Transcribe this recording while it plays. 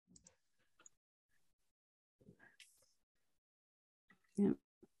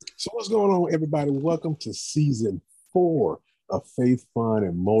So what's going on, everybody? Welcome to season 4 of Faith, Fun,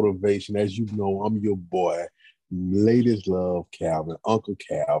 and Motivation. As you know, I'm your boy, Ladies Love Calvin, Uncle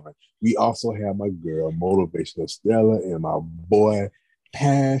Calvin. We also have my girl, Motivational Stella, and my boy,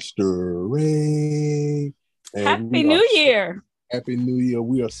 Pastor Ray. And Happy New Year. Happy New Year.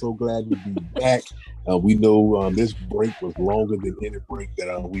 We are so glad to be back. We know this break was longer than any break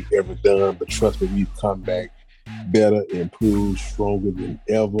that we've ever done, but trust me, we've come back better, improved, stronger than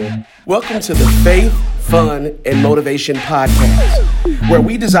ever. Welcome to the Faith, Fun, and Motivation Podcast, where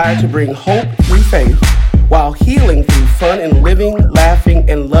we desire to bring hope through faith while healing through fun and living, laughing,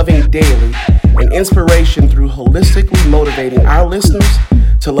 and loving daily, and inspiration through holistically motivating our listeners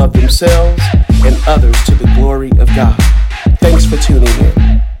to love themselves and others to the glory of God. Thanks for tuning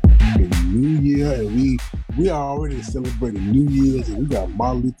in. Happy New Year, and we are already celebrating New Year's, and we got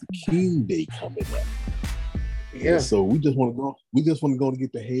Martin Luther King Day coming up. Yeah. So we just want to go. We just want to go to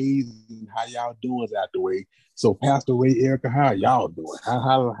get the haze and how y'all doing out the way. So Pastor Ray, Erica, how y'all doing?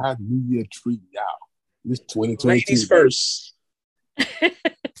 How New Year treat y'all? This 2022. Ladies first.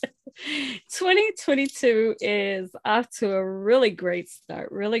 2022 is off to a really great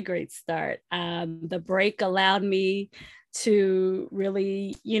start. The break allowed me to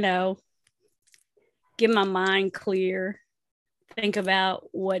really, get my mind clear, think about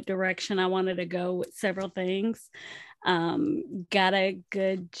what direction I wanted to go with several things. Got a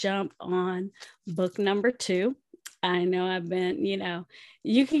good jump on book number 2. I know I've been,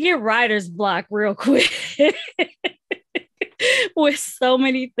 you can get writer's block real quick with so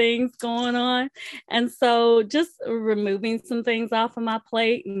many things going on. And so just removing some things off of my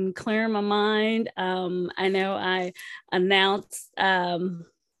plate and clearing my mind. I know I announced on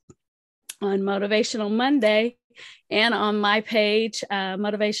Motivational Monday and on my page,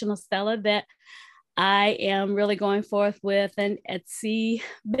 Motivational Stella, that I am really going forth with an Etsy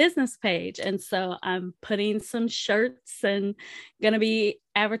business page. And so I'm putting some shirts and going to be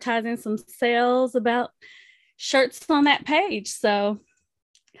advertising some sales about shirts on that page. So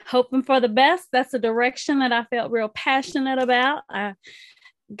hoping for the best. That's a direction that I felt real passionate about. I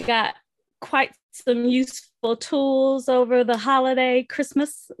got quite some useful tools over the holiday,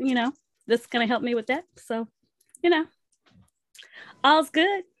 Christmas, that's going to help me with that. So, all's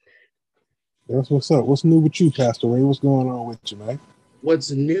good. That's what's up. What's new with you, Pastor Ray? What's going on with you, man?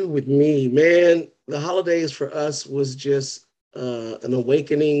 What's new with me, man? The holidays for us was just an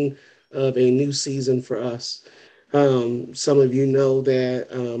awakening of a new season for us. Some of you know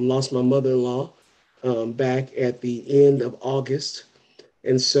that lost my mother-in-law back at the end of August.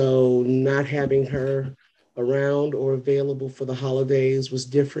 And so not having her around or available for the holidays was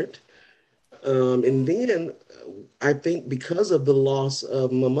different. And then I think because of the loss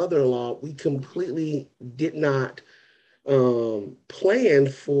of my mother-in-law, we completely did not plan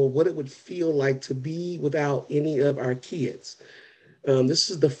for what it would feel like to be without any of our kids. This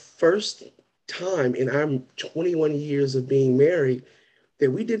is the first time in our 21 years of being married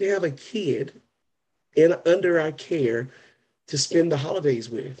that we didn't have a kid under our care to spend the holidays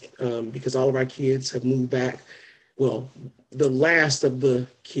with, because all of our kids have moved back. Well, the last of the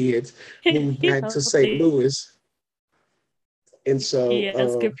kids moved back to St. Louis. And so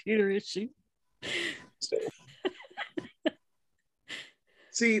yes, computer issue.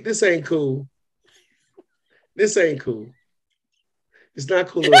 See, this ain't cool. It's not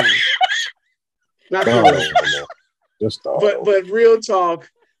cool at all. Not cool. But real talk,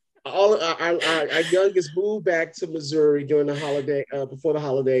 all our youngest moved back to Missouri during the holiday, before the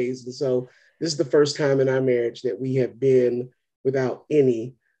holidays. And so this is the first time in our marriage that we have been without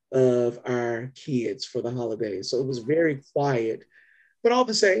any of our kids for the holidays. So it was very quiet, but all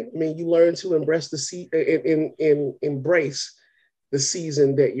the same, I mean, you learn to embrace embrace the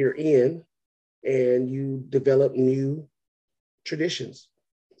season that you're in, and you develop new traditions.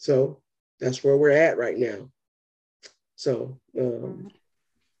 So that's where we're at right now. So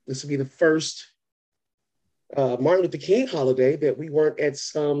this will be the first Martin Luther King holiday that we weren't at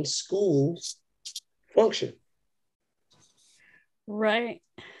some school function. Right.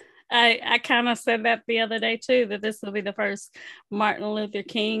 I kind of said that the other day too, that this will be the first Martin Luther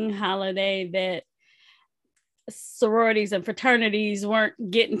King holiday that sororities and fraternities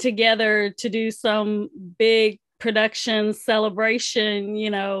weren't getting together to do some big production celebration,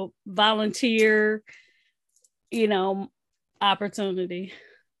 volunteer, opportunity.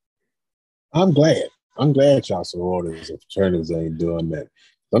 I'm glad y'all sororities and fraternities ain't doing that.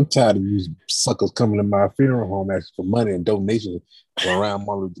 I'm tired of you suckers coming to my funeral home asking for money and donations around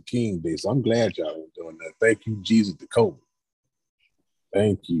Martin Luther King Day. So I'm glad y'all ain't doing that. Thank you, Jesus, to COVID.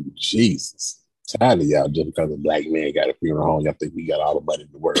 Thank you, Jesus. Tired of y'all just because a black man got a funeral home. Y'all think we got all the money in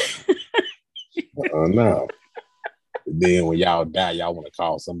the world. No. Then when y'all die, y'all want to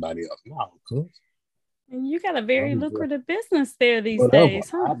call somebody else. No, cuz. And you got a very lucrative business there these days,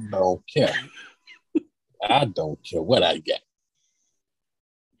 huh? I don't care. I don't care what I got.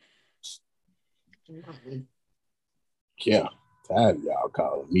 Yeah, tired of y'all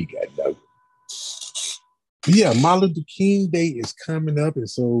calling me goddamn. Yeah, Martin Luther King Day is coming up, and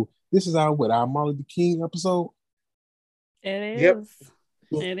so this is our Martin Luther King episode. It is. Yep.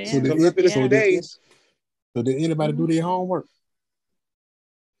 It is. So did anybody do their homework?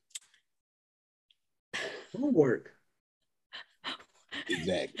 Homework.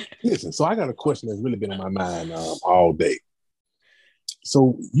 Exactly. Listen, so I got a question that's really been on my mind all day.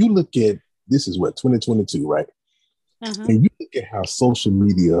 So you look at, this is what, 2022, right? And you look at how social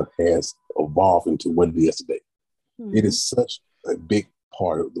media has evolved into what it is today. It is such a big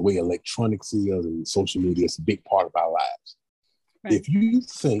part of the way electronics is, and social media is a big part of our lives. Right. Do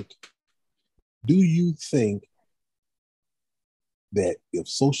you think that if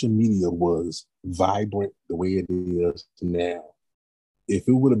social media was vibrant the way it is now, if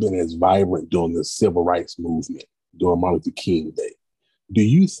it would have been as vibrant during the civil rights movement, during Martin Luther King Day, do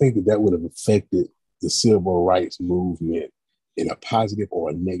you think that would have affected the civil rights movement in a positive or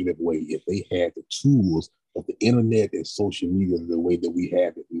a negative way if they had the tools of the internet and social media the way that we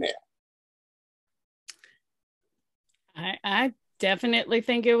have it now? I definitely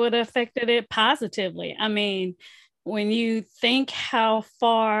think it would have affected it positively. I mean, when you think how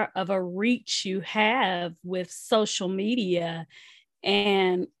far of a reach you have with social media,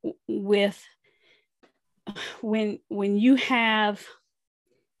 and with when you have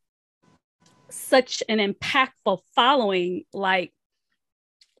such an impactful following like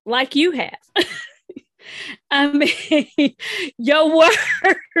you have, I mean, your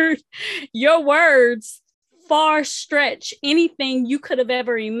words far stretch anything you could have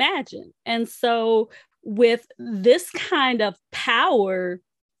ever imagined. And so with this kind of power,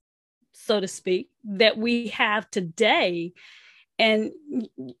 so to speak, that we have today, and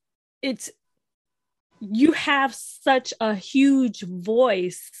you have such a huge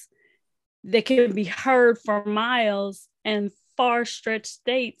voice that can be heard for miles and far stretched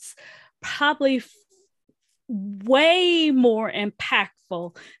states, probably way more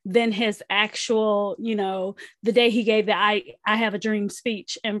impactful than his actual, the day he gave the I Have a Dream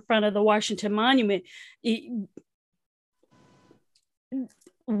speech in front of the Washington Monument.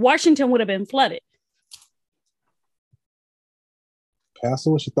 Washington would have been flooded.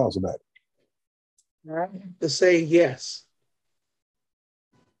 Pastor, what's your thoughts about it? I have to say yes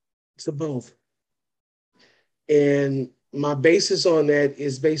to both. And my basis on that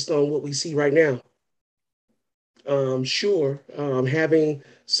is based on what we see right now. Having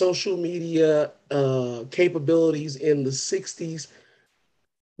social media capabilities in the 60s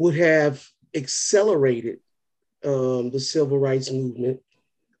would have accelerated the civil rights movement,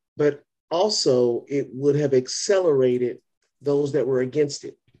 but also it would have accelerated those that were against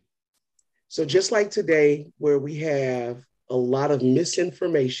it. So just like today, where we have a lot of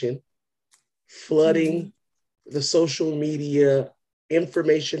misinformation flooding the social media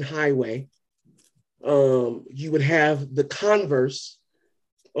information highway, you would have the converse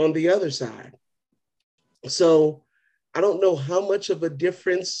on the other side. So I don't know how much of a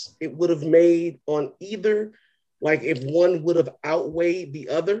difference it would have made on either, like if one would have outweighed the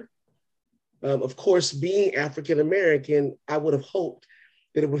other. Of course, being African-American, I would have hoped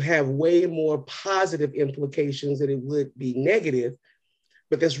that it would have way more positive implications than it would be negative.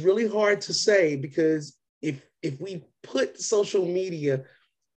 But that's really hard to say, because if we put social media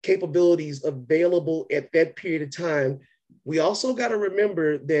capabilities available at that period of time, we also got to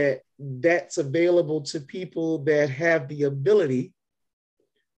remember that that's available to people that have the ability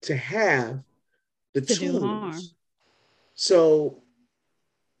to have the tools. So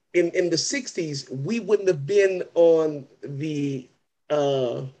in the 60s, we wouldn't have been on the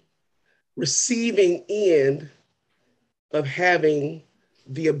receiving end of having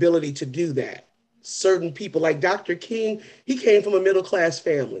the ability to do that. Certain people like Dr. King, he came from a middle-class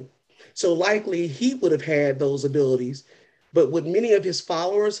family. So likely he would have had those abilities, but would many of his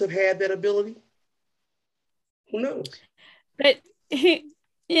followers have had that ability? Who knows? But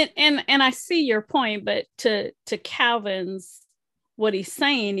and I see your point, but to Calvin's, what he's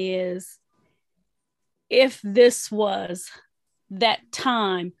saying is, if this was that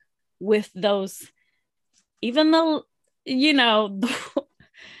time with those, even though,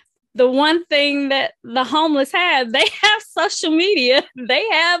 the one thing that the homeless have, they have social media, they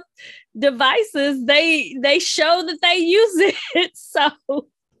have devices, they show that they use it. So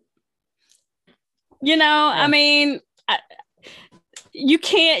I mean, you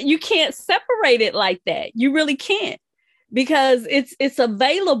can't separate it like that. You really can't, because it's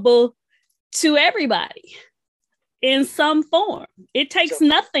available to everybody in some form. It takes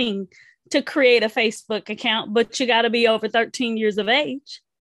nothing to create a Facebook account, but you got to be over 13 years of age.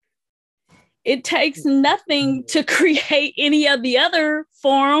 It takes nothing to create any of the other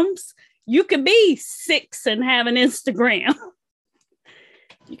forums. You could be 6 and have an Instagram.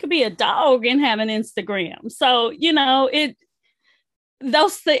 You could be a dog and have an Instagram. So,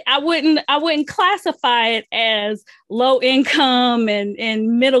 those things, I wouldn't classify it as low income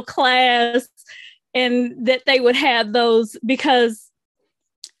and middle class, and that they would have those, because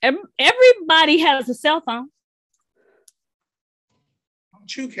everybody has a cell phone.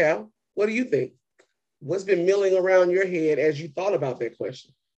 You, Cal, what do you think? What's been milling around your head as you thought about that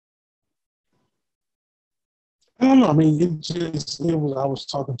question? I don't know. I mean, I was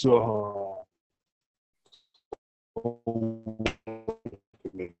talking to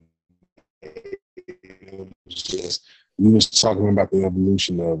we was talking about the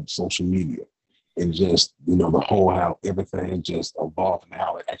evolution of social media, and just, the whole, how everything just evolved and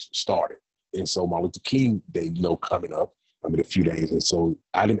how it actually started. And so Martin Luther King Day, coming up, a few days. And so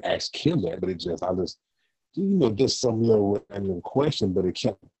I didn't ask him that, but just some little random question, but it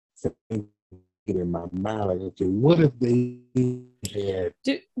kept thinking in my mind, like, okay, what if they had...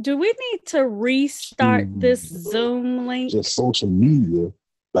 Do we need to restart this Zoom link? Just social media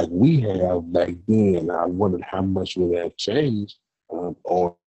like we have back then. I wondered how much would that change,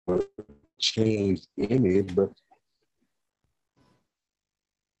 or changed in it. But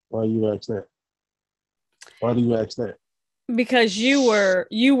why do you ask that? Because you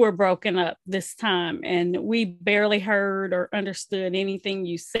were broken up this time, and we barely heard or understood anything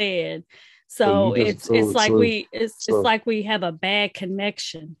you said. So it's like we have a bad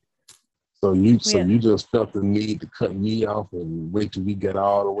connection. So you just felt the need to cut me off and wait till we get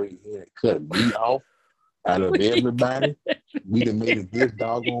all the way in and cut me off out of everybody. We done made it this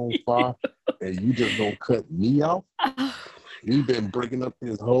doggone far, and you just gonna cut me off? We've been breaking up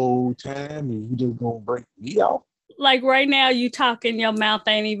this whole time, and you just gonna break me off? Like right now, you talking, your mouth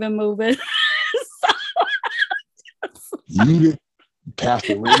ain't even moving. You did.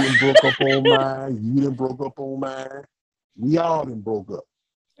 Pastor Ray done broke up on mine. You done broke up on mine. We all done broke up.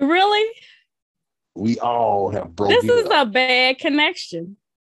 Really? We all have broken up. This is a bad connection.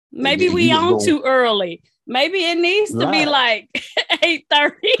 Maybe we on too early. Maybe it needs to be like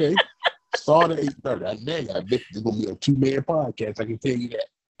 8:30. Okay. Start at 8:30. I bet it's gonna be a 2-man podcast. I can tell you that.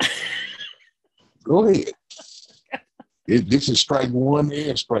 Go ahead. This is strike 1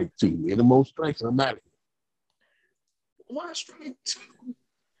 and strike 2. Any more strikes, I'm out of here. Why strike 2?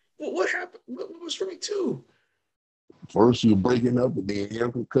 What happened? What was strike 2? First you're breaking up, and then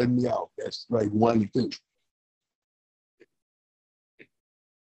you're cutting me off. That's strike 1 and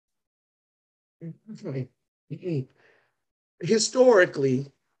 2.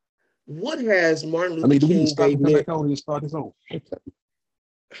 Historically, what has Martin Luther King Day meant? Start his own.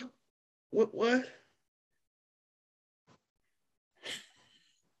 What?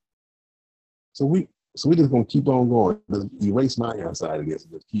 So we just gonna keep on going. Let's erase my outside of this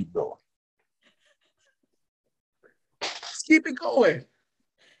and just keep going. Let's keep it going.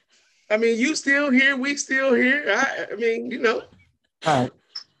 I mean, you still here, we still here. I mean. All right.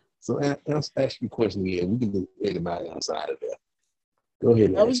 So let's ask you a question again. We can do anybody outside of that. Go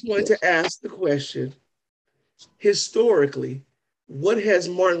ahead. I was going to ask the question, historically, what has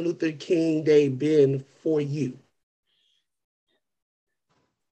Martin Luther King Day been for you?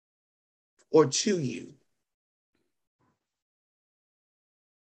 Or to you?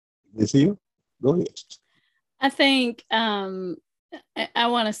 Is you? Go ahead. I think I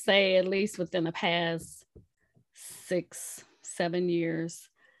want to say at least within the past 6-7 years,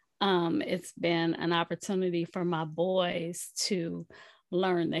 it's been an opportunity for my boys to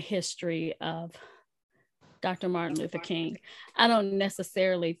learn the history of Dr. Martin Luther King. I don't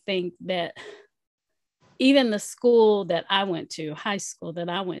necessarily think that even the school that I went to, high school that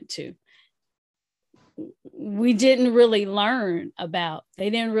I went to, we didn't really learn about, they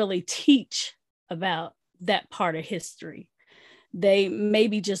didn't really teach about that part of history. They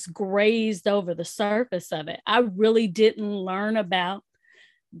maybe just grazed over the surface of it. I really didn't learn about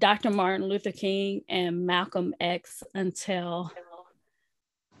Dr. Martin Luther King and Malcolm X until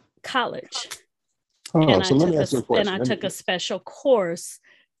college. And I took a special course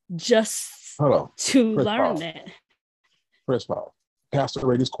just to learn that. First of all, Pastor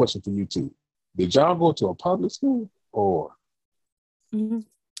Ray, this question for you too. Did y'all go to a public school or?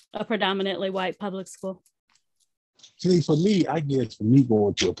 A predominantly white public school. See, for me, I guess for me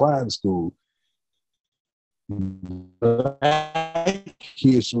going to a private school, Black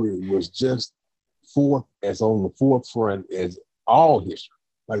history was just as on the forefront as all history.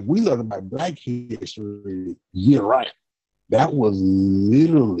 Like we learned about Black history year round. That was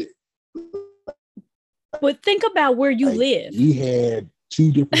literally. But think about where you live. We had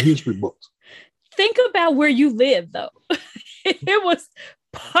 2 different history books. Think about where you live, though. It was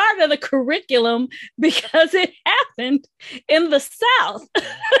part of the curriculum because it happened in the South.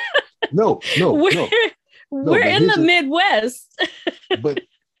 We're in the Midwest. But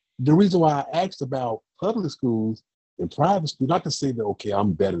the reason why I asked about public schools and private schools, not to say that, okay,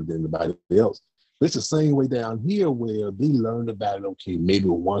 I'm better than anybody else. It's the same way down here where they learned about it, okay, maybe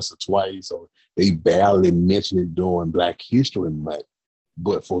once or twice, or they barely mentioned it during Black History Month.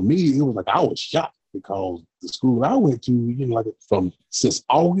 But for me, it was like I was shocked because the school I went to, like since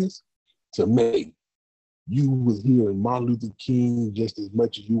August to May, you was hearing Martin Luther King just as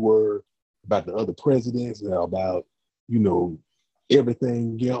much as you were about the other presidents and about,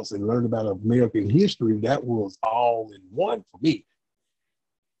 everything else, and learn about American history. That was all in one for me.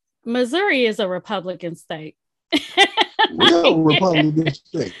 Missouri is a Republican state. Republican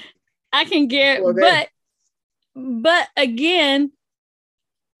state. I can get, but again,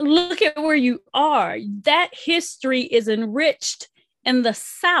 look at where you are. That history is enriched in the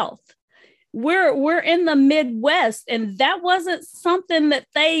South. We're in the Midwest, and that wasn't something that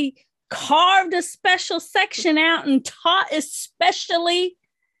they carved a special section out and taught, especially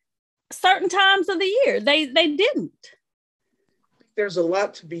certain times of the year. They didn't. There's a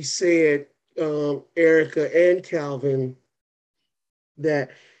lot to be said, Erica and Calvin,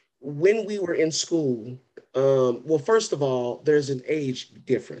 that when we were in school, well, first of all, there's an age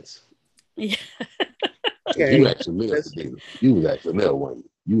difference. Yeah. Okay. You actually live, you was actually there, one.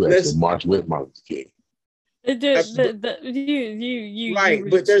 You actually marched with Martin King. Right,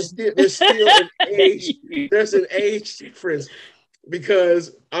 but there's still an age. There's an age difference.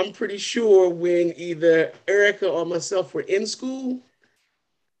 Because I'm pretty sure when either Erica or myself were in school,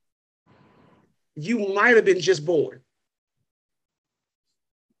 you might have been just born.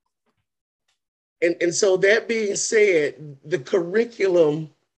 And so that being said, the curriculum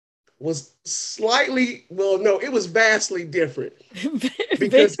was it was vastly different.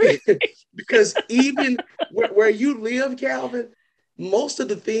 Because even where you live, Calvin, most of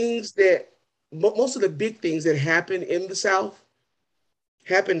the big things that happen in the South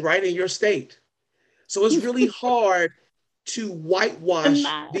happened right in your state. So it's really hard to whitewash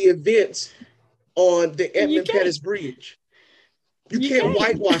the events on the Edmund Pettus Bridge. You can't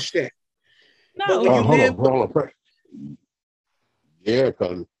whitewash that. No. But when hold on. Yeah,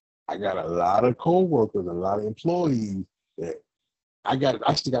 because I got a lot of co-workers, a lot of employees that I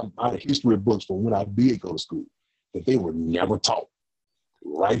still got a lot of history books from when I did go to school that they were never taught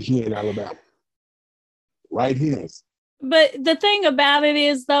right here in Alabama. Right here. But the thing about it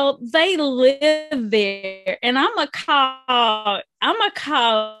is, though, they live there, and I'm a call.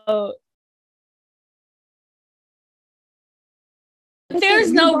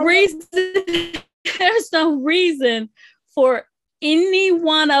 There's no reason for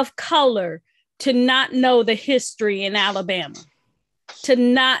anyone of color to not know the history in Alabama, to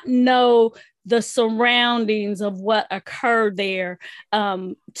not know the surroundings of what occurred there,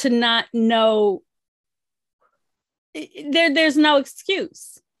 to not know. There's no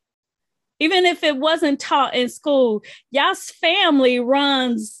excuse. Even if it wasn't taught in school, y'all's family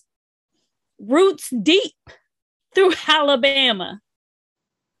runs roots deep through Alabama.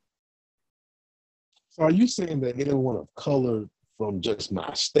 So are you saying that anyone of color from just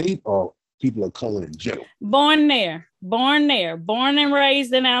my state or people of color in general? Born and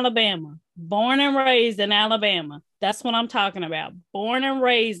raised in Alabama. That's what I'm talking about. Born and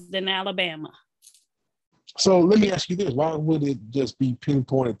raised in Alabama. So let me ask you this: why would it just be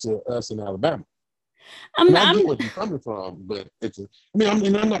pinpointed to us in Alabama? I get where you're coming from, but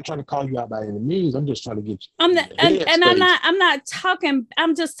I'm not trying to call you out by any means. I'm just trying to get you.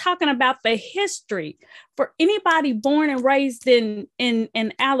 I'm just talking about the history for anybody born and raised in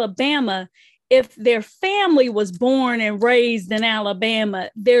Alabama. If their family was born and raised in Alabama,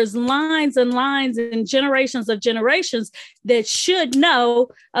 there's lines and lines and generations of generations that should know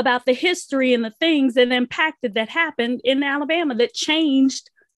about the history and the things that happened in Alabama that changed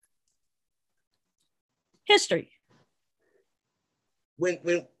history. When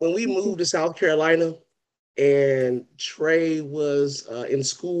we moved to South Carolina and Trey was in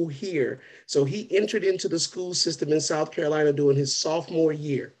school here, so he entered into the school system in South Carolina during his sophomore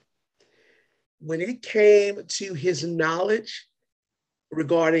year. When it came to his knowledge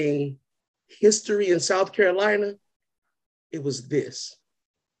regarding history in South Carolina, it was this.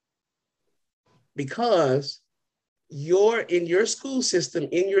 because in your school system,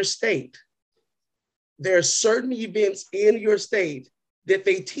 in your state, there are certain events in your state that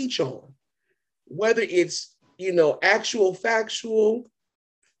they teach on, whether it's, actual factual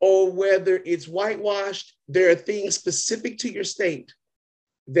or whether it's whitewashed. There are things specific to your state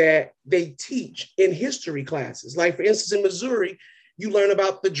that they teach in history classes. Like, for instance, in Missouri, you learn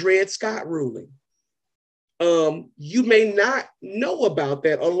about the Dred Scott ruling. You may not know about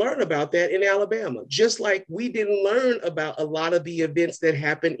that or learn about that in Alabama, just like we didn't learn about a lot of the events that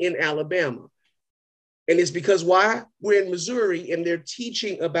happened in Alabama. And it's because why? We're in Missouri and they're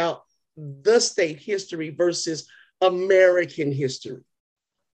teaching about the state history versus American history.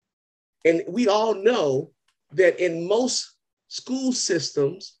 And we all know that in most school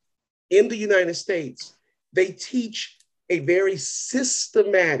systems in the United States, they teach a very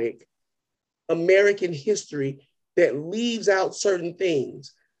systematic American history that leaves out certain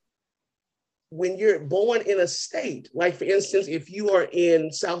things. When you're born in a state, like for instance, if you are in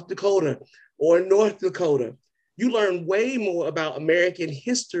South Dakota or North Dakota, you learn way more about American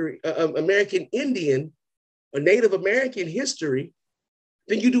history, American Indian or Native American history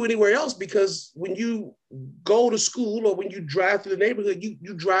than you do anywhere else, because when you go to school or when you drive through the neighborhood,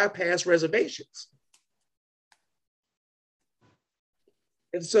 you drive past reservations.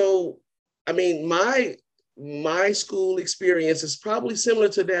 And so, I mean, my school experience is probably similar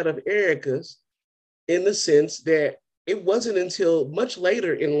to that of Erica's, in the sense that it wasn't until much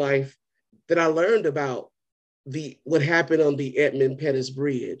later in life that I learned about what happened on the Edmund Pettus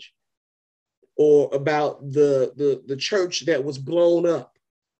Bridge, or about the church that was blown up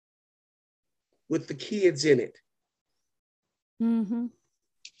with the kids in it. Mm-hmm.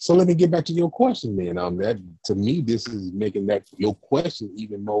 So let me get back to your question, then. That, to me, this is making that your question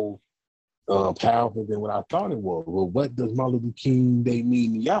even more powerful than what I thought it was. Well, what does Martin Luther King Day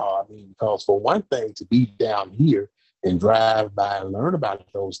mean to y'all? I mean, because for one thing, to be down here and drive by and learn about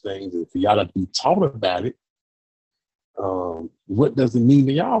those things, and for y'all to be taught about it, what does it mean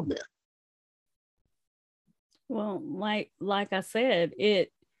to y'all then? Well, like I said,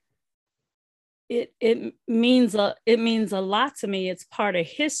 it means a lot to me. It's part of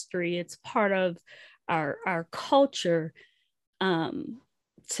history. It's part of our culture.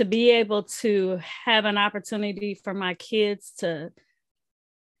 To be able to have an opportunity for my kids to,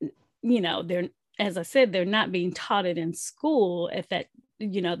 they're, as I said, they're not being taught it in school.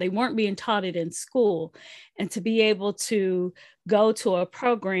 They weren't being taught it in school, and to be able to go to a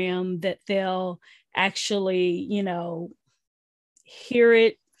program that they'll actually, hear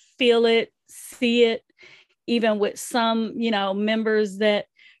it, feel it, see it, even with some, members that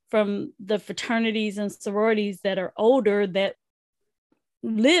from the fraternities and sororities that are older that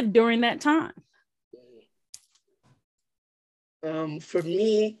lived during that time. For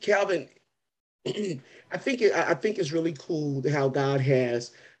me, Calvin, I think it's really cool how God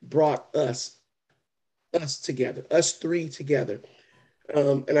has brought us together, us three together.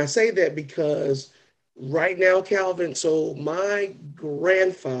 And I say that because right now, Calvin, so my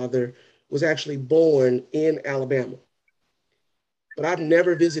grandfather was actually born in Alabama, but I've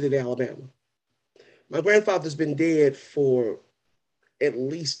never visited Alabama. My grandfather's been dead for at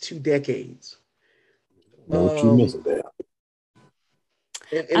least 2 decades. What you missing there?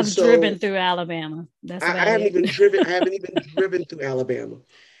 And I've so driven through Alabama. That's I haven't even driven through Alabama.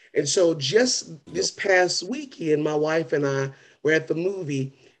 And so just this past weekend, my wife and I were at the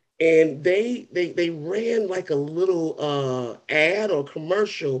movie, and they ran like a little ad or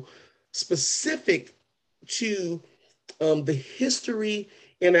commercial specific to the history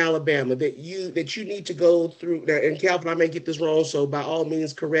in Alabama that you need to go through. And Calvin, I may get this wrong, so by all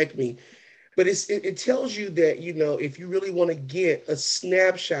means correct me. But it tells you that, if you really want to get a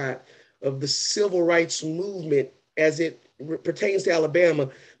snapshot of the civil rights movement as it pertains to Alabama,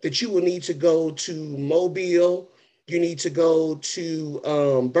 that you will need to go to Mobile, you need to go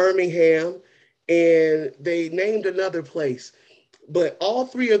to Birmingham, and they named another place. But all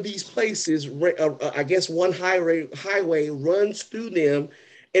three of these places, I guess one highway runs through them.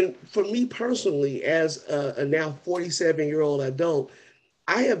 And for me personally, as a now 47-year-old adult,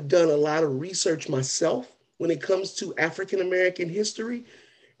 I have done a lot of research myself when it comes to African-American history.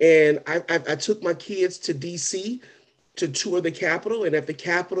 And I took my kids to DC to tour the Capitol. And at the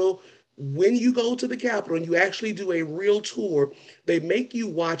Capitol, when you go to the Capitol and you actually do a real tour, they make you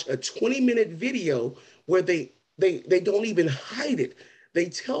watch a 20-minute video where they don't even hide it. They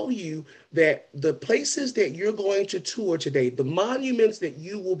tell you that the places that you're going to tour today, the monuments that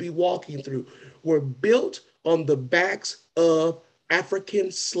you will be walking through, were built on the backs of African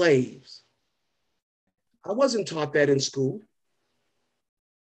slaves. I wasn't taught that in school.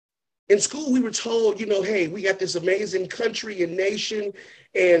 in school, we were told, hey, we got this amazing country and nation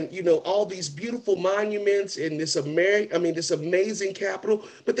and, all these beautiful monuments and this amazing capital,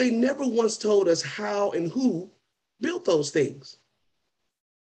 but they never once told us how and who built those things.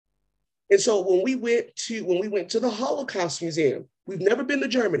 And so when we went to the Holocaust Museum, we've never been to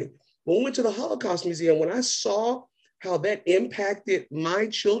Germany. When we went to the Holocaust Museum, when I saw how that impacted my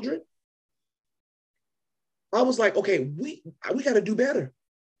children, I was like, okay, we got to do better.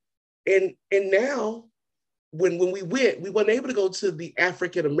 And now, when we weren't able to go to the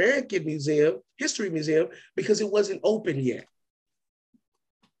African American History Museum, because it wasn't open yet.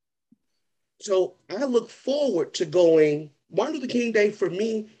 So I look forward to going. Martin Luther King Day for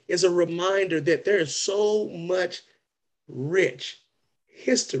me is a reminder that there is so much rich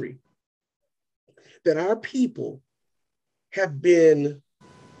history that our people have been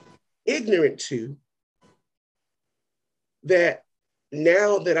ignorant to, that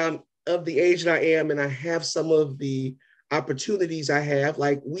now that I'm of the age that I am and I have some of the opportunities I have,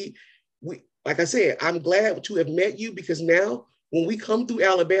 like I said, I'm glad to have met you, because now when we come through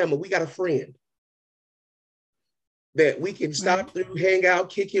Alabama, we got a friend that we can stop through, hang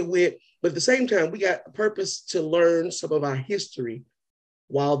out, kick it with. But at the same time, we got a purpose to learn some of our history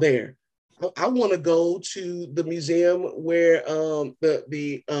while there. I want to go to the museum where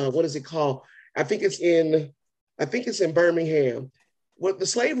what is it called? I think it's in Birmingham. What the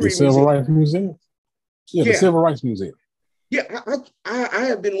slavery the Civil Rights Museum? Yeah, the Civil Rights Museum. Yeah, I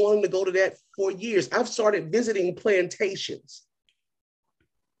have been wanting to go to that for years. I've started visiting plantations.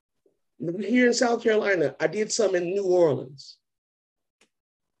 Here in South Carolina, I did some in New Orleans.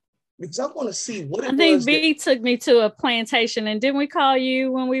 Because I want to see what it was. I think B took me to a plantation, and didn't we call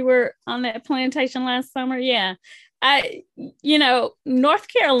you when we were on that plantation last summer? Yeah. North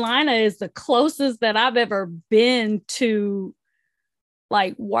Carolina is the closest that I've ever been to,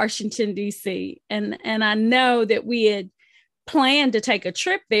 like, Washington, D.C. And I know that we had planned to take a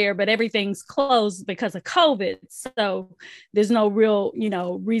trip there, but everything's closed because of COVID. So there's no real,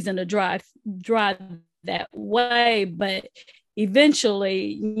 reason to drive that way. But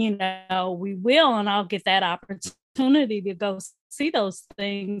eventually, we will, and I'll get that opportunity to go see those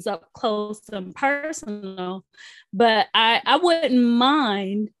things up close and personal. But I wouldn't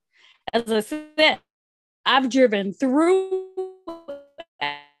mind, as I said, I've driven through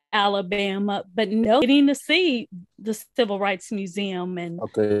Alabama, but getting to see the Civil Rights Museum. And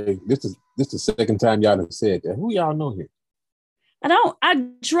okay, this is the second time y'all have said that. Who y'all know here? I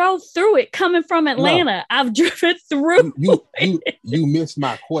drove through it coming from Atlanta. No. I've driven through you missed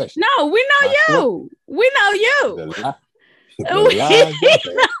my question. No, we know you. We know you. You now.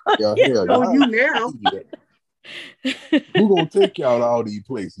 Who gonna take y'all to all these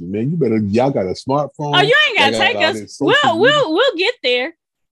places, man? Y'all got a smartphone. Oh, you ain't gotta take us. We'll get there.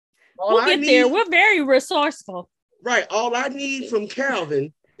 We'll get there. We're very resourceful. Right. All I need from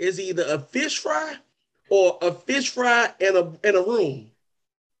Calvin is either a fish fry or a fish fry and a room.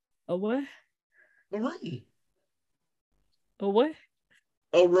 A what? A room. A what?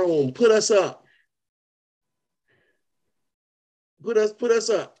 A room. Put us up. Put us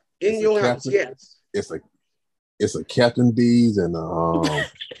up in your house. Yes. It's a Captain D's and a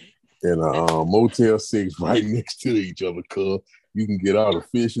Motel 6 right next to each other, cuz you can get all the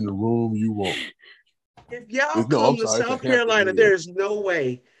fish in the room you want. If y'all come to South Carolina, there's no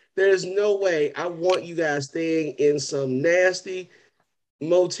way I want you guys staying in some nasty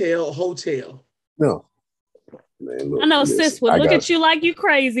hotel. No. Man, look, I know sis would look at you like you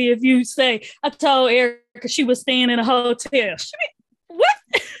crazy if you say, I told Erica she was staying in a hotel. What?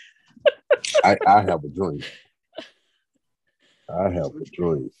 I have a dream.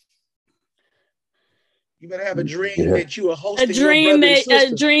 You better have a dream that you are hosting a dream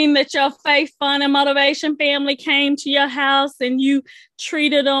that your faith, fun, and motivation family came to your house and you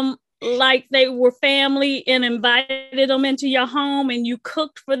treated them like they were family and invited them into your home and you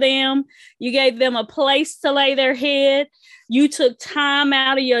cooked for them. You gave them a place to lay their head. You took time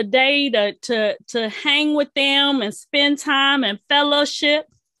out of your day to hang with them and spend time and fellowship.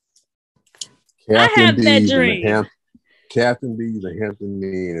 I have that dream. Captain D's and Hampton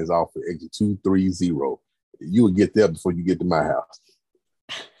Inn is off of exit 230. You will get there before you get to my house.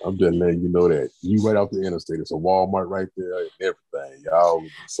 I'm just letting you know that. You right off the interstate. It's a Walmart right there and everything. Y'all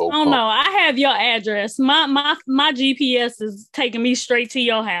so Oh no, I have your address. My GPS is taking me straight to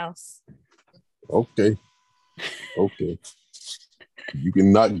your house. Okay. You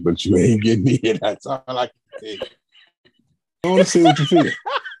can knock, but you ain't getting in. That's all I can say. I want to see what you feel.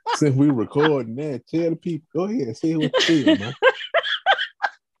 Since we recording that, tell the people. Go ahead and say what you feel, man.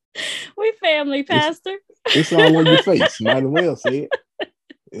 We family, Pastor. It's all on your face. Might as well say it.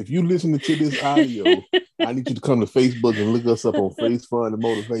 if you listen to this audio, I need you to come to Facebook and look us up on Face Fun and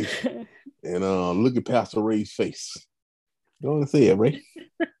Motivation, and look at Pastor Ray's face. Go on and say it, Ray.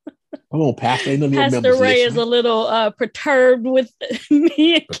 Come on, Pastor. Ain't none of your Pastor members Ray listening. is a little perturbed with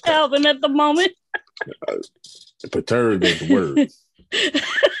me and Calvin at the moment. Perturbed is the word.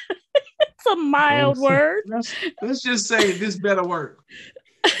 It's a mild word. Let's just say this better work.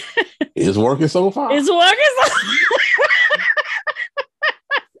 It's working so far. It's working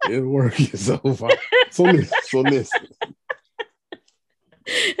It's working so far. So listen.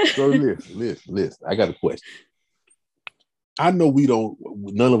 I got a question. I know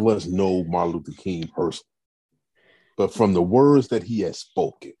none of us know Martin Luther King personally, but from the words that he has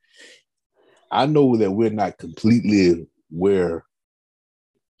spoken, I know that we're not completely where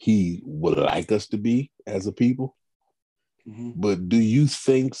he would like us to be as a people. Mm-hmm. But do you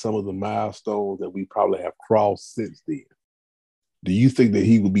think some of the milestones that we probably have crossed since then, do you think that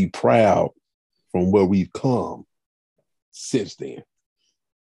he would be proud from where we've come since then?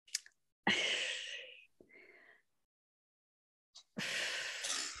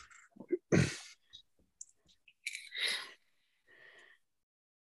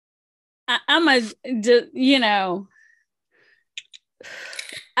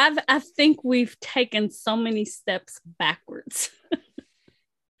 I think we've taken so many steps backwards.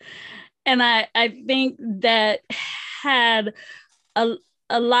 And I think that had a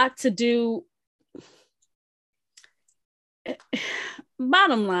lot to do.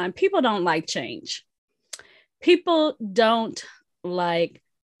 Bottom line, people don't like change. People don't like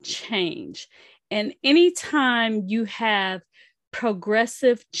change. And anytime you have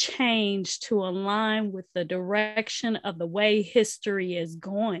progressive change to align with the direction of the way history is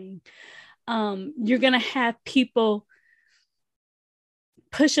going, you're going to have people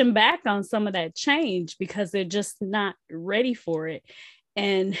pushing back on some of that change because they're just not ready for it.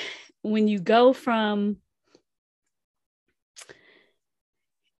 And when you go from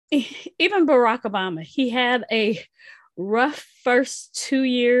even Barack Obama, he had a rough first 2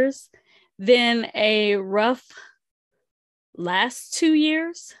 years, then a rough last 2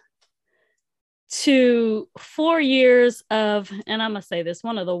 years, to 4 years of, and I'm going to say this,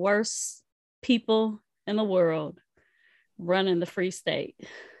 one of the worst people in the world running the free state,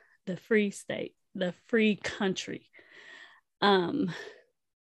 the free country,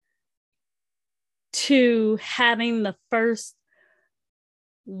 to having the first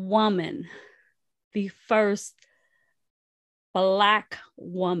woman, the first Black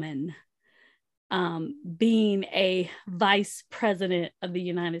woman, being a vice president of the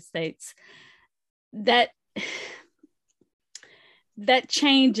United States. That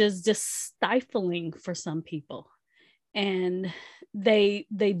change is just stifling for some people, and they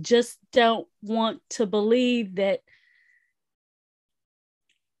just don't want to believe that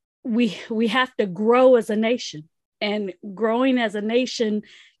we have to grow as a nation. And growing as a nation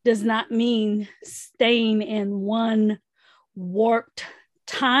does not mean staying in one warped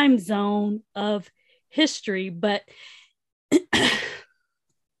time zone of history, but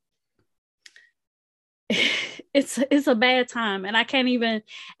it's a bad time. And I can't even,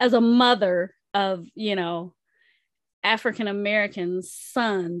 as a mother of, African American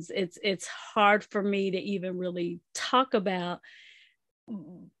sons, it's hard for me to even really talk about,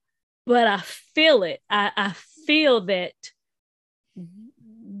 but I feel it. I feel that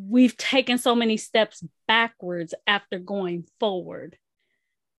we've taken so many steps backwards after going forward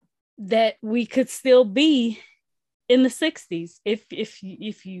that we could still be in the 60s if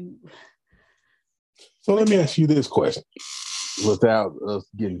you. So let me ask you this question without us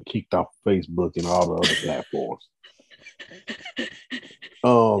getting kicked off Facebook and all the other platforms.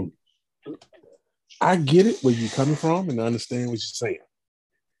 I get it where you're coming from and I understand what you're saying.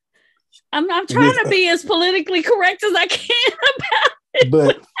 I'm trying to be as politically correct as I can about it.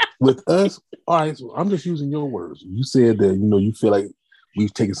 But with us, all right, so I'm just using your words. You said that, you feel like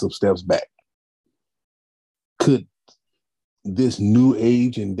we've taken some steps back. Could this new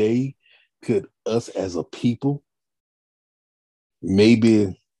age and day, could us as a people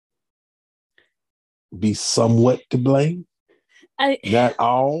maybe be somewhat to blame? Not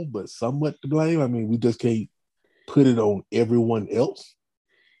all, but somewhat to blame. I mean, we just can't put it on everyone else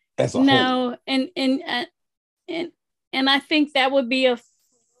as a whole. No, and I think that would be a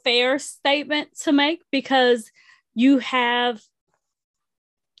fair statement to make, because you have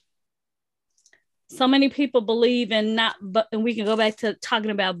so many people believe in and we can go back to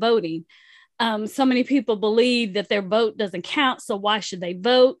talking about voting. So many people believe that their vote doesn't count, so why should they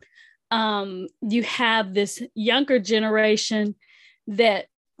vote? You have this younger generation that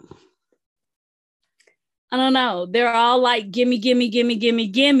I don't know. They're all like, gimme, gimme, gimme, gimme,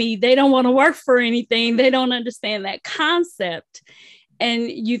 gimme. They don't want to work for anything. They don't understand that concept.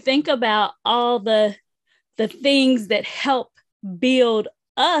 And you think about all the things that help build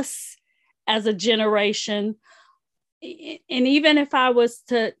us as a generation. And even if I was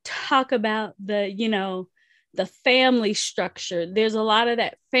to talk about the family structure, there's a lot of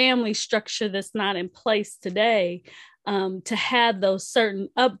that family structure that's not in place today. To have those certain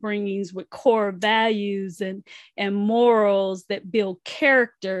upbringings with core values and morals that build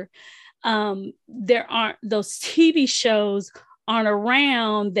character. There aren't, those TV shows aren't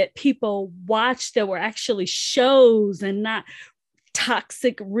around that people watch that were actually shows and not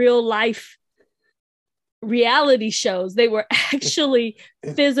toxic real life reality shows. They were actually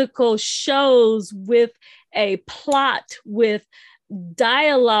physical shows with a plot, with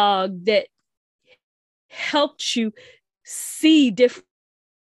dialogue that helped you see different.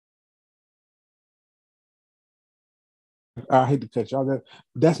 I hate to cut you off.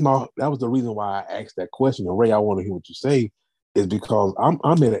 That was the reason why I asked that question. And Ray, I want to hear what you say, is because I'm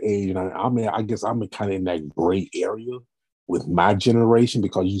at an age, and I guess I'm kind of in that gray area with my generation,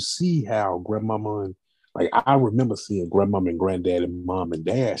 because you see how grandmama and, like, I remember seeing grandmama and granddad and mom and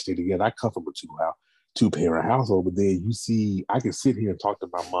dad stay together. I come from a two-parent household, but then you see, I can sit here and talk to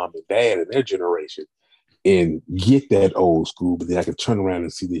my mom and dad and their generation and get that old school, but then I can turn around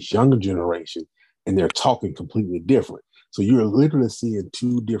and see this younger generation and they're talking completely different. So you're literally seeing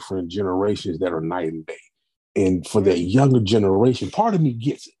two different generations that are night and day. And for that younger generation, part of me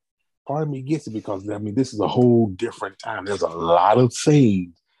gets it. Part of me gets it because, I mean, this is a whole different time. There's a lot of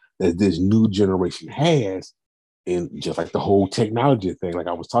things that this new generation has. And just like the whole technology thing, like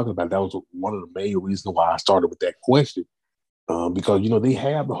I was talking about, that was one of the main reasons why I started with that question. Because, they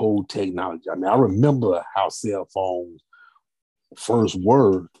have the whole technology. I mean, I remember how cell phones first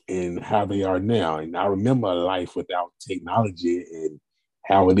were and how they are now. And I remember a life without technology and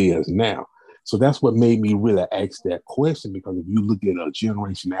how it is now. So that's what made me really ask that question, because if you look at a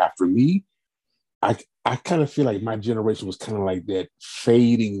generation after me, I kind of feel like my generation was kind of like that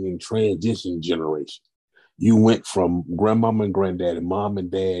fading and transition generation. You went from grandmama and granddad and mom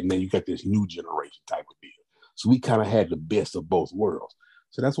and dad, and then you got this new generation type of deal. So we kind of had the best of both worlds.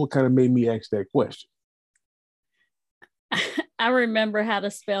 So that's what kind of made me ask that question. I remember how to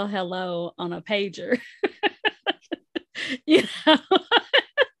spell hello on a pager.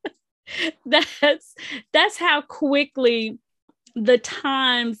 That's how quickly the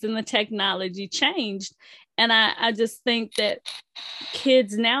times and the technology changed. And I just think that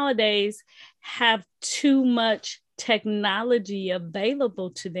kids nowadays have too much technology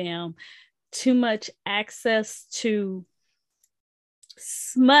available to them, too much access to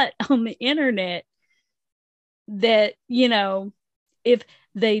smut on the internet, that, if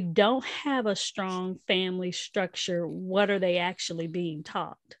they don't have a strong family structure, what are they actually being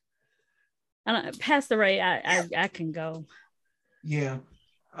taught? Pastor Ray, I can go. Yeah.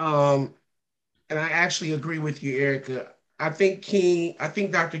 And I actually agree with you, Erica. I think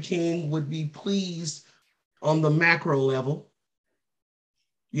Dr. King would be pleased on the macro level.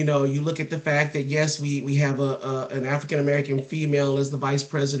 You look at the fact that, yes, we have an African-American female as the vice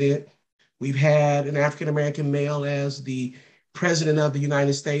president. We've had an African-American male as the president of the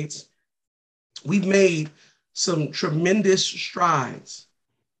United States. We've made some tremendous strides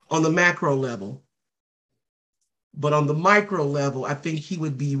on the macro level. But on the micro level, I think he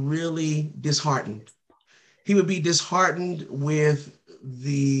would be really disheartened. He would be disheartened with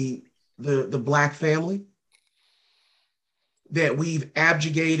the Black family, that we've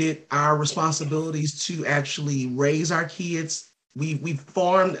abjugated our responsibilities to actually raise our kids. We've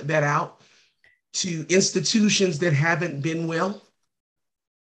farmed that out to institutions that haven't been well.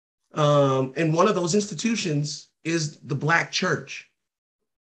 And one of those institutions is the Black church.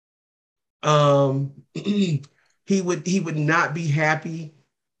 He would not be happy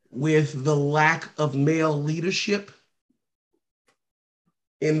with the lack of male leadership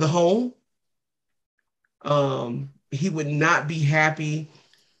in the home. He would not be happy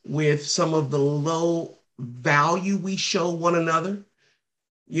with some of the low value we show one another.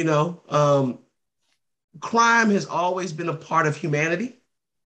 Crime has always been a part of humanity,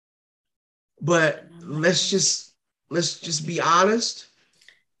 but let's just be honest.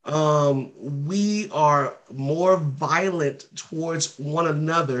 We are more violent towards one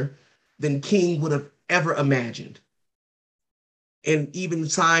another than King would have ever imagined. And even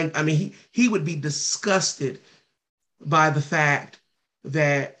he would be disgusted by the fact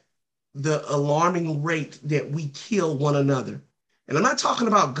that the alarming rate that we kill one another. And I'm not talking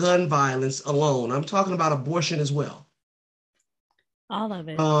about gun violence alone. I'm talking about abortion as well. All of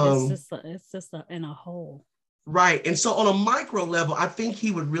it. It's just in a whole. Right. And so on a micro level, I think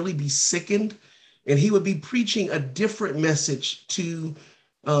he would really be sickened, and he would be preaching a different message to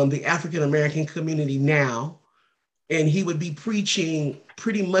the African-American community now. And he would be preaching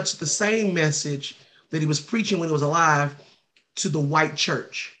pretty much the same message that he was preaching when he was alive to the white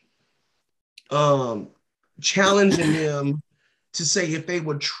church, challenging them to say, if they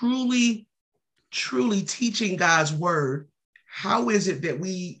were truly teaching God's word, how is it that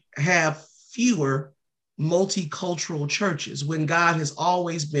we have fewer multicultural churches when God has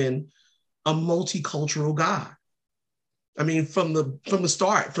always been a multicultural God? I mean, from the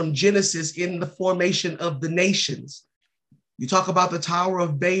start, from Genesis, in the formation of the nations, you talk about the Tower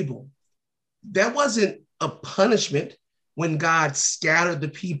of Babel. That wasn't a punishment when God scattered the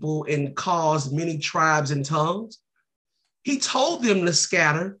people and caused many tribes and tongues. He told them to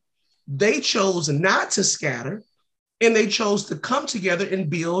scatter. They chose not to scatter, and they chose to come together and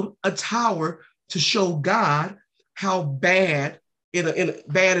build a tower to show God how bad, in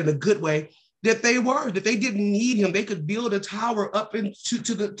a good way, that they were, that they didn't need him. They could build a tower up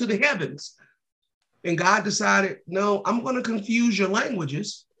into the heavens. And God decided, no, I'm going to confuse your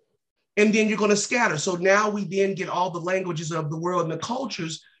languages, and then you're going to scatter. So now we then get all the languages of the world, and the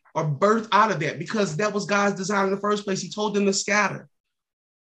cultures are birthed out of that, because that was God's design in the first place. He told them to scatter.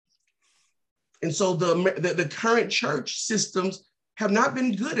 And so the current church systems have not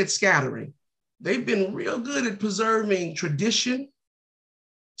been good at scattering. They've been real good at preserving tradition,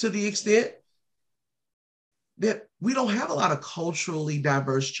 to the extent that we don't have a lot of culturally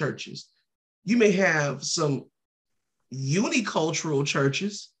diverse churches. You may have some unicultural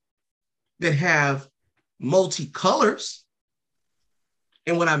churches that have multicolors.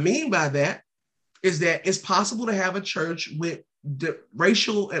 And what I mean by that is that it's possible to have a church with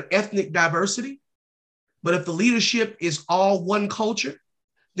racial and ethnic diversity, but if the leadership is all one culture,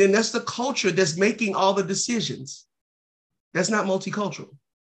 then that's the culture that's making all the decisions. That's not multicultural.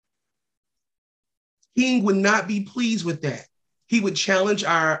 King would not be pleased with that. He would challenge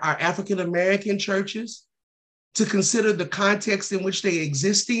our African-American churches to consider the context in which they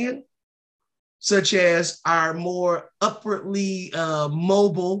exist in, such as our more upwardly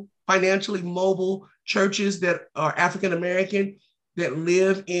mobile, financially mobile churches that are African-American, that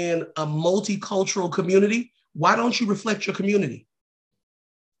live in a multicultural community. Why don't you reflect your community?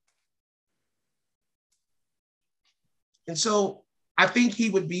 And so I think he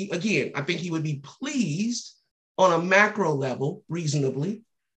would be pleased on a macro level, reasonably,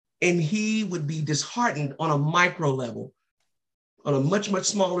 and he would be disheartened on a micro level, on a much, much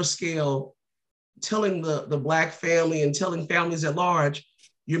smaller scale, telling the Black family and telling families at large,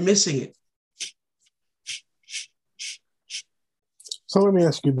 you're missing it. So let me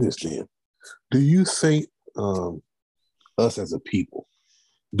ask you this then. Do you think us as a people,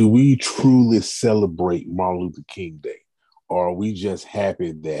 do we truly celebrate Martin Luther King Day? Or are we just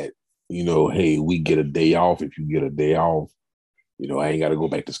happy that, hey, we get a day off? If you get a day off, I ain't got to go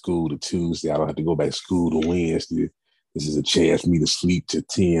back to school to Tuesday. I don't have to go back to school to Wednesday. This is a chance for me to sleep to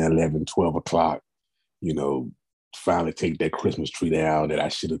 10, 11, 12 o'clock, finally take that Christmas tree down that I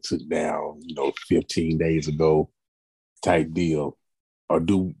should have took down, 15 days ago type deal. Or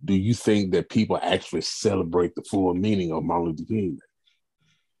do you think that people actually celebrate the full meaning of Martin Luther King Day?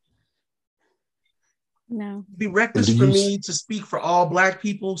 No. It'd be reckless for me to speak for all Black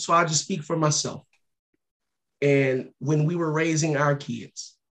people, so I just speak for myself. And when we were raising our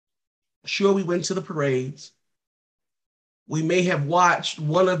kids, sure, we went to the parades. We may have watched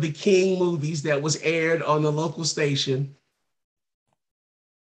one of the King movies that was aired on the local station.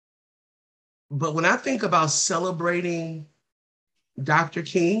 But when I think about celebrating Dr.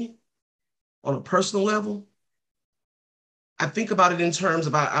 King on a personal level, I think about it in terms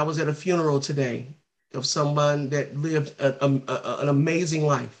of, I was at a funeral today of someone that lived an amazing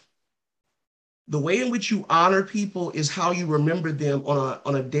life. The way in which you honor people is how you remember them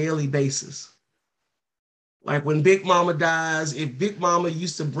on a daily basis. Like when Big Mama dies, if Big Mama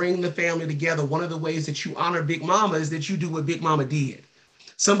used to bring the family together, one of the ways that you honor Big Mama is that you do what Big Mama did.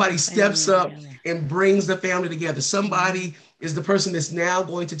 Somebody steps up and brings the family together. Somebody is the person that's now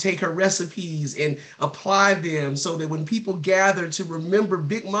going to take her recipes and apply them so that when people gather to remember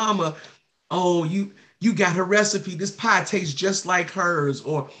Big Mama, oh, you got her recipe. This pie tastes just like hers.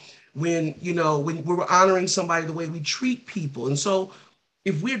 Or when we're honoring somebody, the way we treat people. And so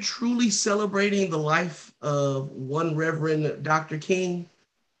if we're truly celebrating the life of one Reverend Dr. King,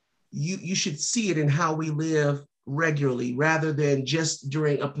 you should see it in how we live regularly rather than just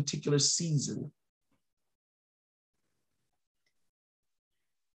during a particular season.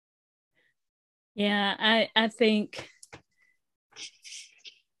 Yeah, I think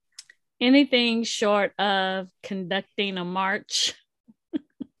anything short of conducting a march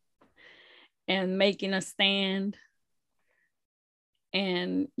and making a stand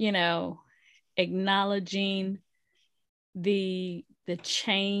and, acknowledging the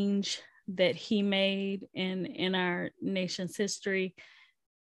change that he made in our nation's history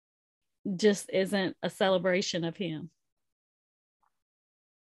just isn't a celebration of him.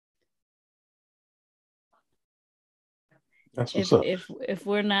 That's what's up. If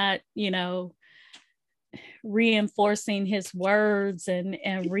we're not, reinforcing his words and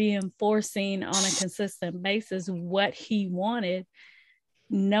reinforcing on a consistent basis what he wanted,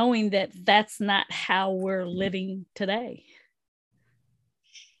 knowing that that's not how we're living today.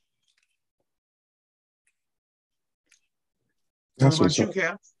 What about you,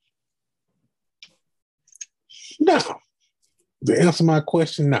 Cal? Now, to answer my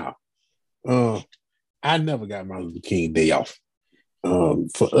question now, I never got Martin Luther King Day off.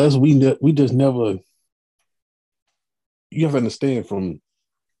 For us, we just never. You have to understand I'm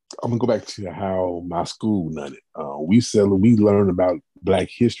gonna go back to how my school done it. We learned about Black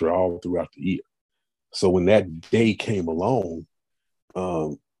history all throughout the year. So when that day came along,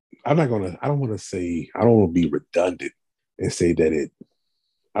 I don't want to be redundant and say that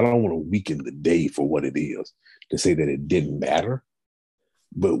I don't want to weaken the day for what it is to say that it didn't matter,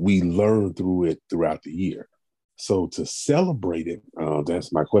 but we learned through it throughout the year. So to celebrate it,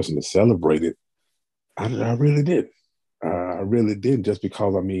 that's my question, to celebrate it, I really did. I really did, just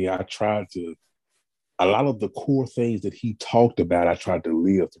because, I tried to, a lot of the core things that he talked about, I tried to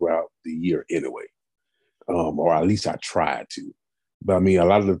live throughout the year anyway, or at least I tried to. But a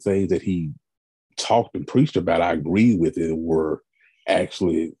lot of the things that he talked and preached about, I agreed with it, were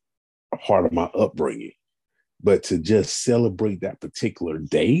actually a part of my upbringing. But to just celebrate that particular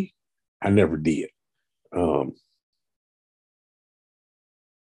day, I never did.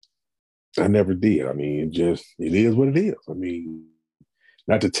 I never did. It is what it is.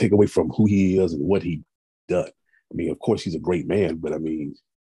 Not to take away from who he is and what he done. Of course, he's a great man, but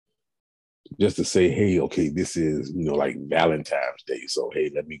just to say, hey, okay, this is, like Valentine's Day. So,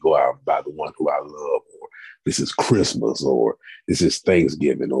 hey, let me go out and buy the one who I love, or this is Christmas, or this is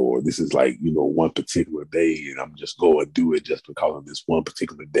Thanksgiving, or this is like, one particular day, and I'm just going to do it just because of this one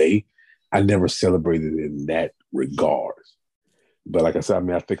particular day. I never celebrated in that regard. But like I said,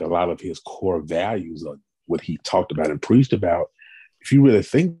 I think a lot of his core values are what he talked about and preached about. If you really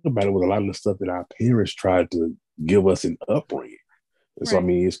think about it, was a lot of the stuff that our parents tried to give us in upbringing. And so,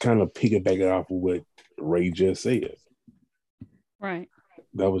 it's kind of piggybacking off of what Ray just said. Right.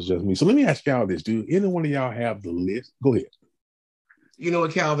 That was just me. So let me ask y'all this. Do any one of y'all have the list? Go ahead. You know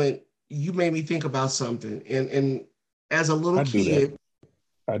what, Calvin? You made me think about something. And as a little kid...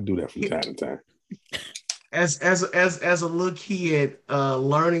 I do that from time to time. As a little kid,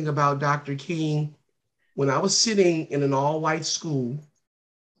 learning about Dr. King, when I was sitting in an all-white school,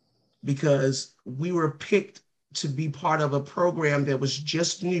 because we were picked to be part of a program that was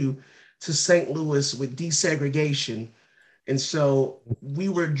just new to St. Louis with desegregation. And so we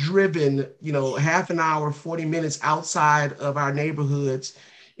were driven, half an hour, 40 minutes outside of our neighborhoods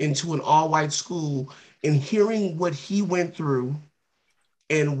into an all-white school, and hearing what he went through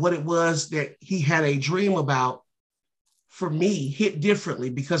and what it was that he had a dream about, for me, hit differently,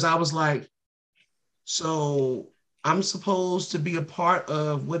 because I was like, so I'm supposed to be a part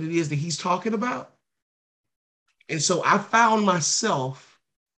of what it is that he's talking about? And so I found myself,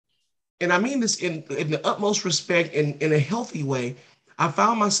 and I mean this in the utmost respect and in a healthy way, I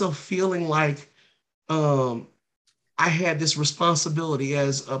found myself feeling like I had this responsibility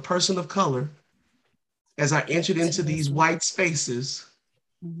as a person of color, as I entered into these white spaces,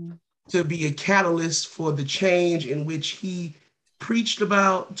 to be a catalyst for the change in which he preached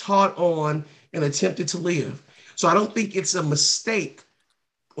about, taught on, and attempted to live. So I don't think it's a mistake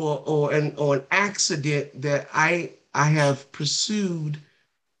or an accident that I have pursued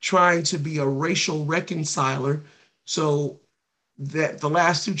trying to be a racial reconciler, so that the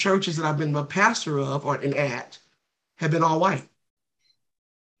last two churches that I've been a pastor of have been all white.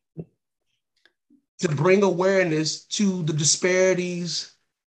 To bring awareness to the disparities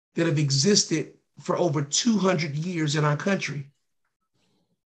that have existed for over 200 years in our country.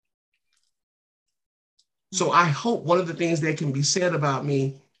 So I hope one of the things that can be said about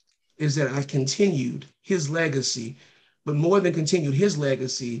me is that I continued his legacy, but more than continued his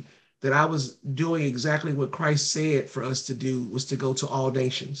legacy, that I was doing exactly what Christ said for us to do, was to go to all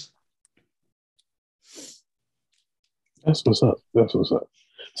nations. That's what's up.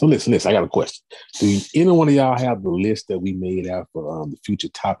 So listen, I got a question. Do any one of y'all have the list that we made out for the future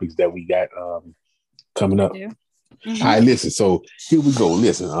topics that we got coming up? All right, listen. So here we go.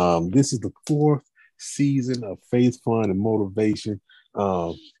 Listen, this is the 4th season of Faith, Fun, and Motivation.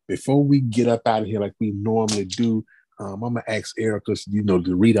 Before we get up out of here like we normally do, I'm gonna ask Erica,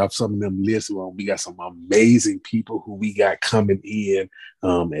 to read off some of them lists. We got some amazing people who we got coming in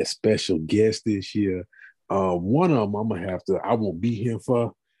as special guests this year. One of them I won't be here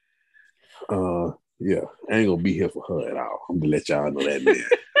for. Yeah, I ain't gonna be here for her at all. I'm gonna let y'all know that, man.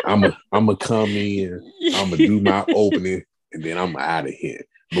 I'm gonna come in, I'm gonna do my opening, and then I'm out of here.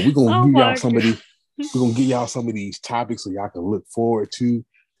 But we're gonna give y'all some of these. We're gonna give y'all some of these topics so y'all can look forward to.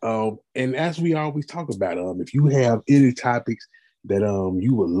 And as we always talk about, if you have any topics that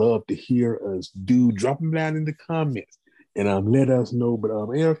you would love to hear us do, drop them down in the comments and let us know. But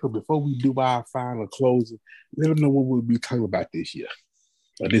Erica, before we do our final closing, let them know what we'll be talking about this year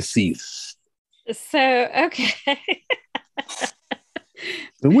or this season. So, okay.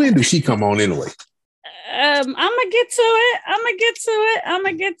 And when does she come on anyway? I'm gonna get to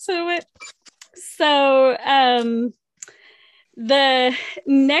it. So, the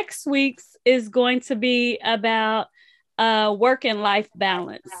next week's is going to be about work and life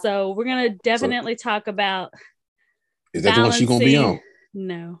balance. So we're gonna definitely talk about. Is that the one she's gonna be on?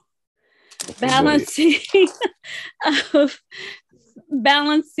 No. Okay,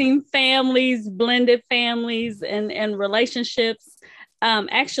 Balancing families, blended families, and relationships.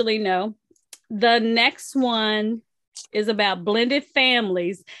 Actually, no. The next one is about blended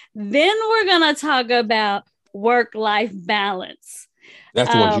families. Then we're gonna talk about work-life balance. That's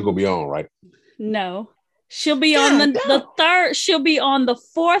the one she's gonna be on, right? No. She'll be on the third. She'll be on the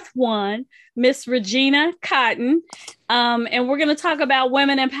 4th one, Miss Regina Cotton. And we're gonna talk about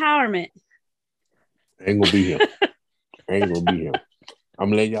women empowerment. Ain't gonna be him. I'm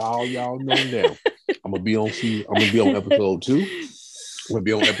gonna let y'all know now. I'm gonna be on episode 2. I'm gonna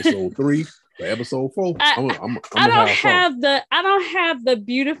be on episode 3. For episode 4. I don't have the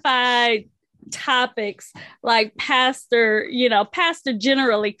beautified topics like Pastor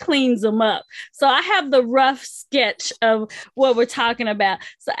generally cleans them up. So I have the rough sketch of what we're talking about.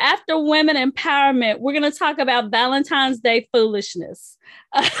 So after women empowerment, we're going to talk about Valentine's Day foolishness.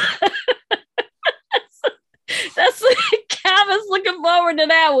 That's Calvin's looking forward to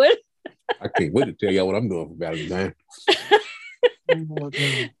that one. I can't wait to tell y'all what I'm doing for Valentine's.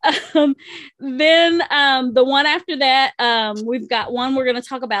 Then the one after that, we've got one. We're going to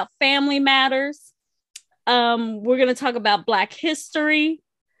talk about family matters. We're going to talk about Black history,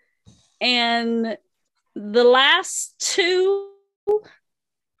 and the last 2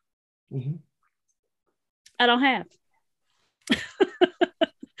 I don't have.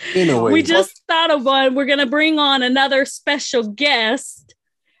 Anyway, we just thought of one. We're going to bring on another special guest.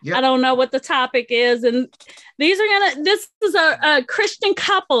 Yep. I don't know what the topic is, and this is a Christian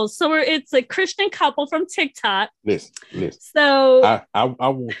couple, so it's a Christian couple from TikTok. Listen. So I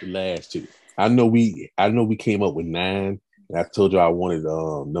want the last 2. I know we came up with 9. And I told you I wanted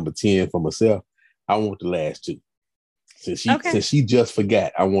number 10 for myself. I want the last 2. Since she just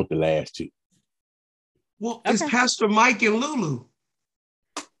forgot, I want the last 2. Well, it's Pastor Mike and Lulu.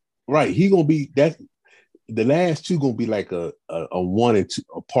 Right, he gonna be that. The last 2 gonna be like a 1 and 2,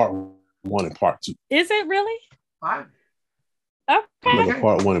 a part 1 and part 2. Is it really? 5. Okay. Like a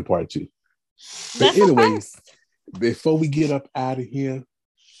part 1 and part 2. But anyway, before we get up out of here,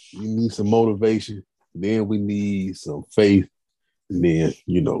 we need some motivation. Then we need some faith. And then,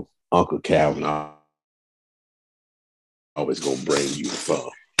 Uncle Calvin always gonna bring you the fun.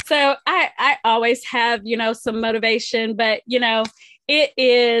 So I always have, some motivation, but it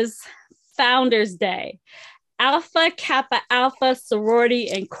is Founders Day. Alpha Kappa Alpha Sorority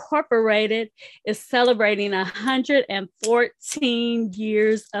Incorporated is celebrating 114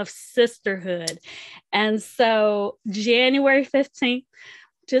 years of sisterhood. And so January 15th,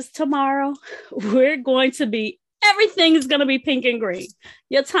 just tomorrow, everything is going to be pink and green.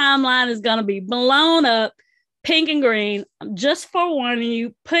 Your timeline is going to be blown up, pink and green. I'm just forewarning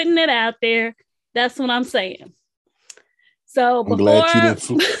you, putting it out there. That's what I'm saying. So before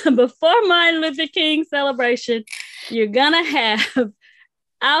Martin Luther King celebration, you're going to have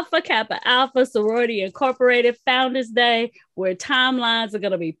Alpha Kappa Alpha Sorority Incorporated Founders Day, where timelines are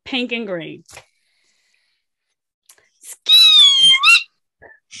going to be pink and green.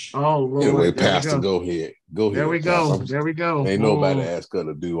 Oh, Lord. Anyway, Pastor, go ahead. There we go. Ain't nobody ask her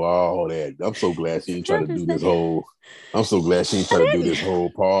to do all that. I'm so glad she ain't trying to do this whole. I'm so glad she ain't trying to do this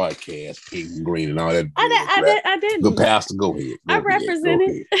whole podcast, pink and green and all that. I didn't. Good Pastor, go ahead. I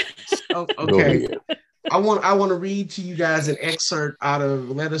represented. Okay. I want to read to you guys an excerpt out of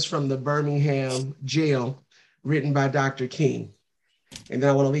Letters from the Birmingham Jail, written by Dr. King. And then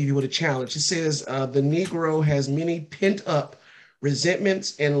I want to leave you with a challenge. It says, the Negro has many pent up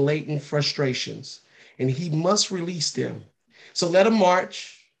resentments and latent frustrations, and he must release them. So let him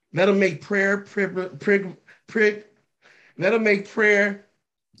march. Let him make let him make prayer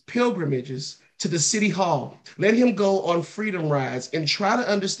pilgrimages to the city hall. Let him go on freedom rides and try to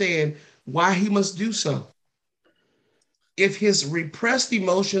understand why he must do so. If his repressed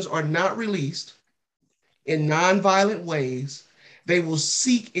emotions are not released in nonviolent ways, they will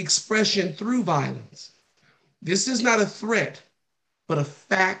seek expression through violence. This is not a threat, but a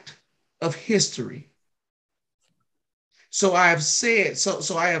fact of history. So I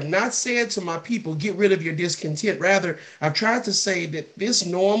have not said to my people, get rid of your discontent. Rather, I've tried to say that this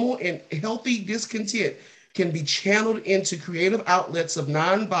normal and healthy discontent can be channeled into creative outlets of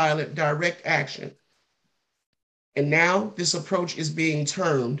nonviolent direct action. And now this approach is being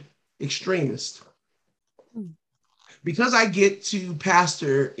termed extremist. Because I get to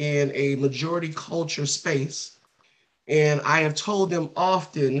pastor in a majority culture space, and I have told them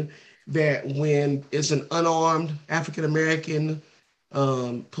often that when it's an unarmed African-American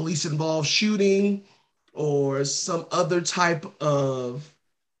police-involved shooting or some other type of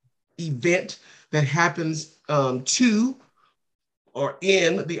event that happens to or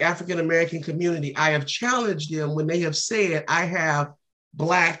in the African-American community, I have challenged them when they have said, I have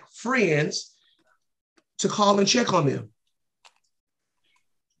Black friends, to call and check on them.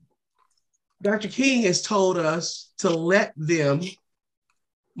 Dr. King has told us to let them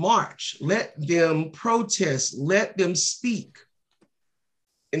march, let them protest, let them speak.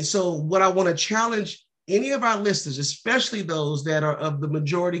 And so what I want to challenge any of our listeners, especially those that are of the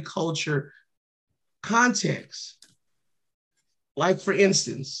majority culture context, like for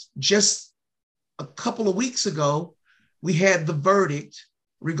instance, just a couple of weeks ago, we had the verdict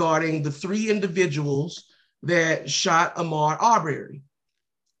regarding the 3 individuals that shot Ahmaud Arbery.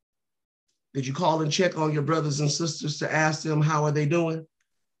 Did you call and check on your brothers and sisters to ask them how are they doing?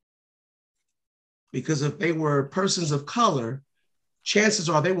 Because if they were persons of color, chances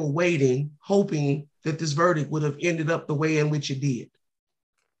are they were waiting, hoping that this verdict would have ended up the way in which it did.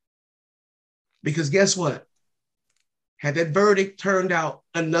 Because guess what? Had that verdict turned out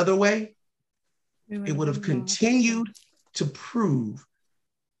another way, it would have continued to prove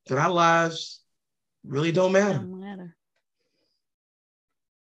that our lives really don't matter.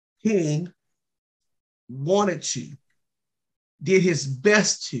 King wanted to, did his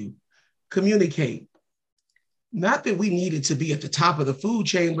best to communicate. Not that we needed to be at the top of the food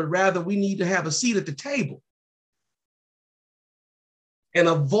chain, but rather we need to have a seat at the table and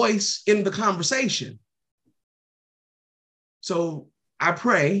a voice in the conversation. So I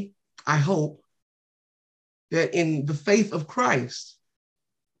pray, I hope that in the faith of Christ,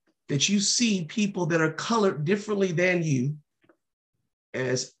 that you see people that are colored differently than you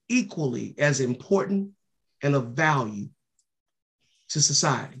as equally as important and of value to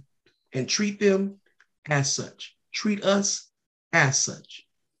society, and treat them as such. Treat us as such.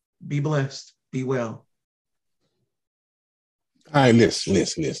 Be blessed. Be well. All right, listen.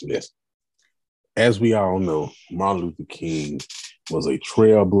 As we all know, Martin Luther King was a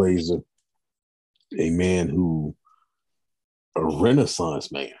trailblazer, a man who, a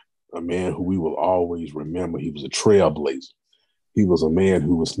Renaissance man, a man who we will always remember. He was a trailblazer. He was a man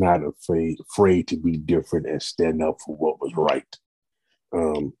who was not afraid to be different and stand up for what was right.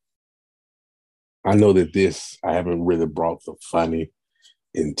 I know that I haven't really brought the funny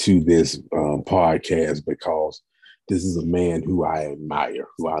into this podcast because this is a man who I admire,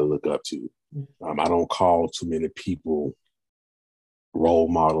 who I look up to. I don't call too many people role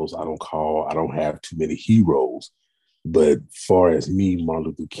models. I don't have too many heroes. But far as me,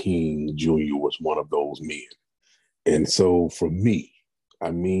 Martin Luther King Jr. was one of those men. And so for me,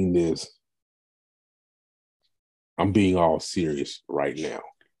 I mean this, I'm being all serious right now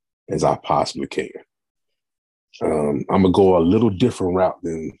as I possibly can. I'm going to go a little different route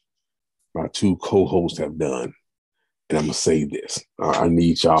than my 2 co-hosts have done. And I'm going to say this. I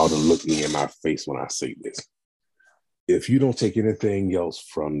need y'all to look me in my face when I say this. If you don't take anything else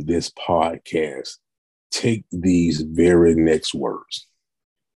from this podcast, take these very next words.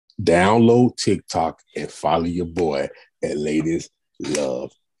 Download TikTok and follow your boy at Ladies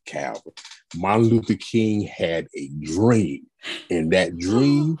Love Calvin. Martin Luther King had a dream, and that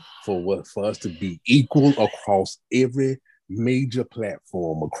dream for us to be equal across every major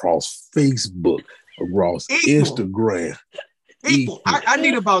platform, across Facebook, across Instagram. Equal. I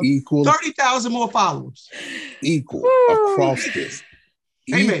need about 30,000 more followers. Equal across this.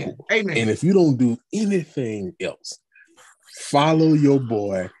 Amen. Amen. And if you don't do anything else, follow your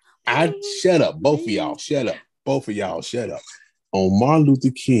boy. Shut up. Both of y'all, shut up. On Martin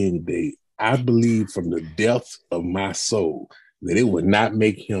Luther King Day, I believe from the depths of my soul that it would not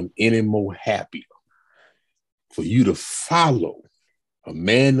make him any more happier for you to follow a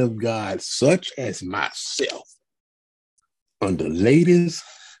man of God such as myself under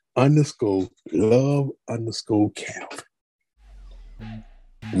ladies_love_Calvin.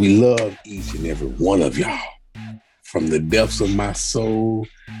 We love each and every one of y'all. From the depths of my soul,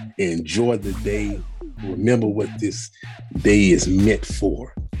 enjoy the day. Remember what this day is meant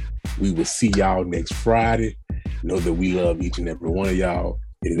for. We will see y'all next Friday. Know that we love each and every one of y'all,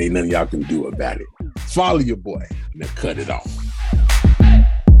 and there ain't nothing y'all can do about it. Follow your boy. Now cut it off.